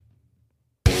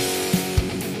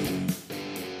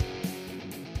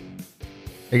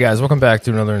Hey guys, welcome back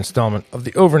to another installment of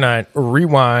the Overnight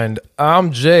Rewind.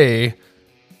 I'm Jay,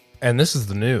 and this is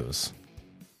the news.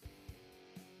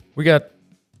 We got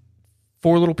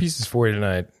 4 little pieces for you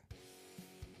tonight,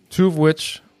 2 of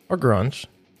which are grunge,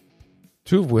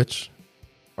 2 of which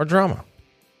are drama.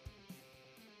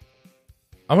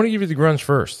 I'm going to give you the grunge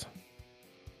first.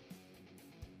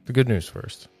 The good news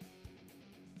first.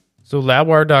 So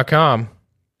Loudwire.com,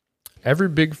 every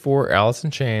Big Four, Alice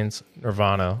in Chains,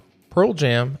 Nirvana, Pearl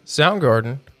Jam,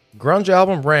 Soundgarden, grunge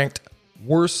album ranked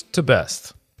worst to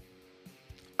best.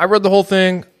 I read the whole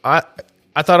thing. I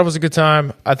thought it was a good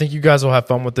time. I think you guys will have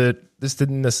fun with it. This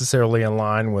didn't necessarily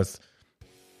align with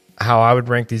how I would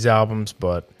rank these albums,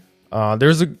 but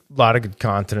there's a lot of good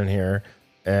content in here.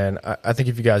 And I think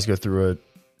if you guys go through it,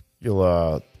 you'll,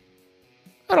 I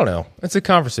don't know. It's a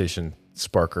conversation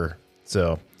sparker.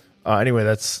 So anyway,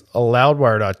 that's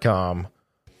loudwire.com.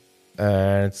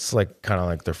 And it's like kind of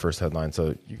like their first headline,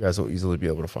 so you guys will easily be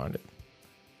able to find it.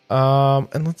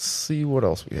 And let's see what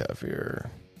else we have here.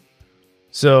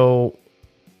 So,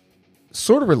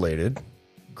 sort of related,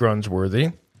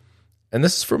 grunge-worthy. And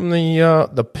this is from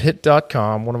the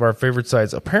pit.com, one of our favorite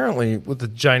sites, apparently with a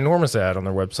ginormous ad on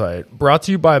their website. Brought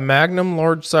to you by Magnum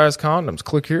large-size condoms.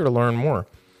 Click here to learn more.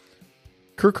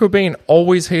 Kurt Cobain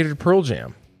always hated Pearl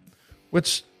Jam,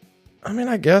 which, I mean,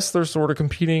 I guess they're sort of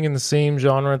competing in the same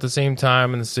genre at the same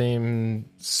time in the same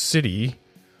city.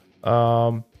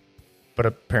 But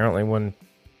apparently when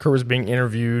Kurt was being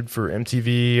interviewed for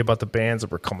MTV about the bands that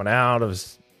were coming out of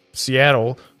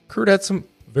Seattle, Kurt had some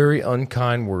very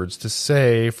unkind words to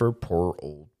say for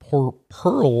poor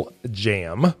Pearl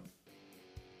Jam.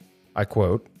 I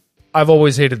quote, "I've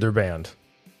always hated their band."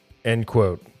 End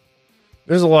quote.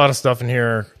 There's a lot of stuff in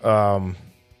here.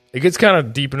 It gets kind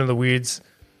of deep into the weeds.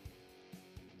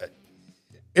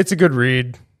 It's a good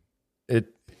read. It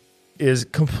is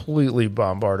completely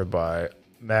bombarded by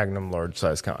Magnum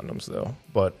large-size condoms, though.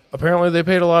 But apparently they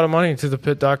paid a lot of money to the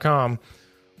pit.com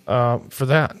for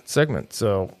that segment.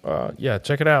 So, yeah,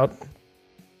 check it out.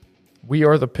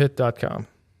 wearethepit.com.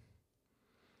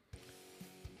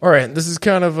 All right, this is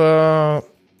kind of the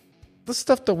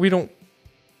stuff that we don't,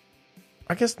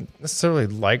 I guess, necessarily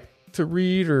like to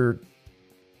read or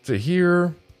to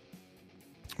hear.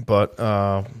 But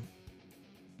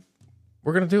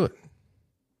we're going to do it.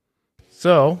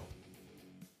 So,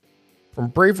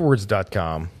 from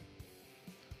bravewords.com,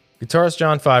 guitarist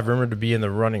John 5 rumored to be in the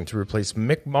running to replace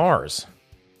Mick Mars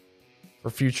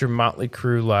for future Motley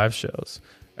Crue live shows.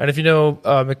 And if you know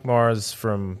Mick Mars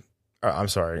from, I'm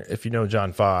sorry, if you know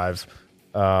John 5,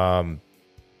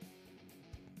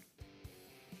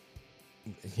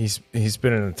 he's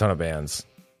been in a ton of bands.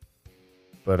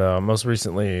 But most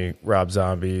recently, Rob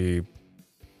Zombie.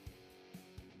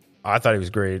 I thought he was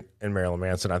great in Marilyn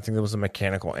Manson. I think it was a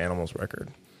Mechanical Animals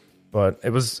record, but it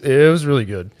was really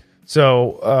good.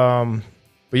 So,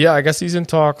 but yeah, I guess he's in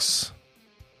talks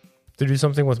to do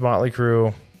something with Motley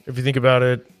Crue. If you think about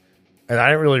it, and I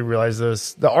didn't really realize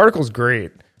this, the article's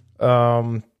great.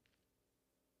 Mick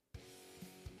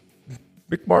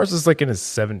Mars is like in his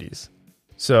 70s,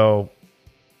 so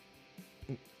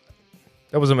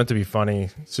that wasn't meant to be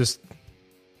funny. It's just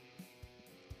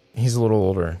he's a little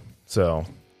older, so.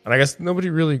 And I guess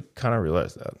nobody really kind of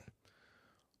realized that.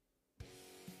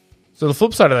 So the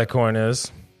flip side of that coin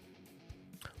is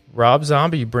Rob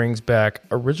Zombie brings back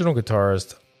original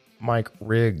guitarist Mike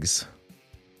Riggs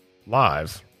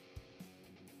live.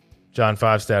 John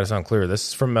 5 status unclear. This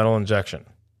is from Metal Injection.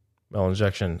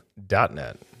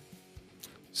 metalinjection.net.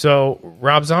 So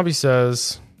Rob Zombie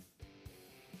says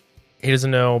he doesn't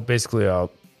know. Basically,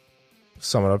 I'll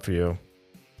sum it up for you.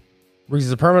 Riggs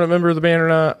is a permanent member of the band or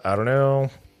not, I don't know.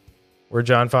 Where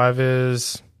John 5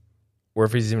 is, or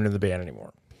if he's even in the band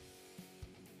anymore.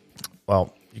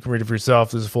 Well, you can read it for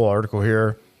yourself. There's a full article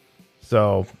here.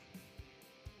 So,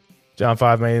 John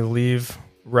 5 may leave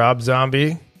Rob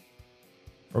Zombie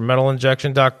from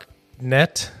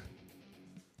metalinjection.net.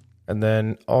 And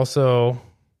then also,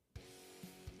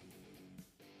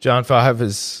 John 5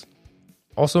 is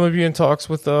also maybe in talks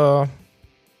with Motley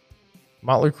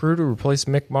Crue to replace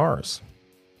Mick Mars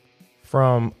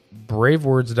from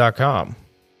bravewords.com.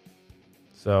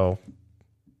 So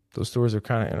those stories are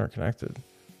kind of interconnected.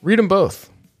 Read them both.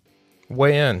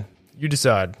 Weigh in. You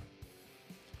decide.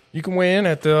 You can weigh in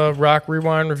at the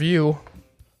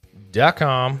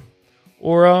rockrewindreview.com,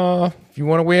 or if you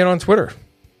want to weigh in on Twitter,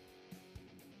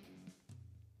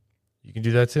 you can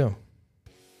do that too.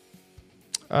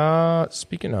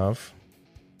 Speaking of,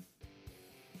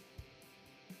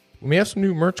 we may have some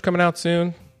new merch coming out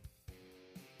soon.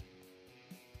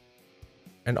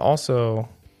 And also,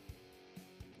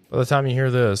 By the time you hear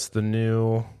this, the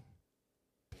new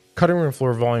Cutting Room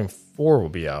Floor Volume 4 will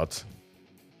be out.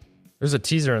 There's a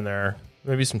teaser in there.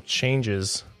 Maybe some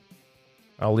changes.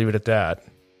 I'll leave it at that.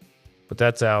 But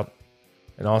that's out.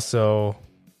 And also,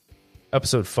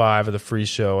 episode 5 of the free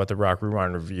show at the Rock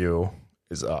Rewind Review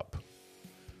is up.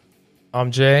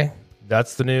 I'm Jay.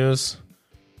 That's the news.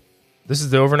 This is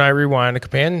the Overnight Rewind, a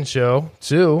companion show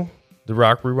to the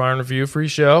Rock Rewind Review free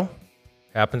show.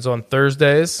 Happens on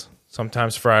Thursdays,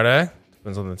 sometimes Friday.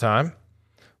 Depends on the time.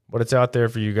 But it's out there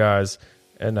for you guys.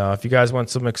 And if you guys want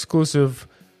some exclusive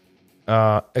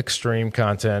extreme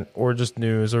content or just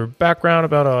news or background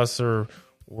about us or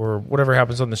whatever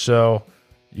happens on the show,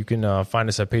 you can find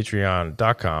us at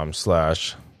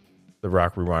patreon.com/The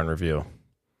Rock Rewind Review.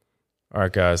 All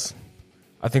right, guys.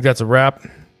 I think that's a wrap.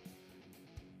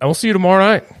 And we'll see you tomorrow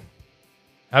night.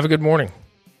 Have a good morning.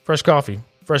 Fresh coffee,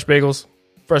 fresh bagels,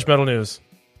 fresh metal news.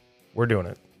 We're doing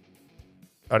it.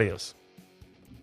 Adios.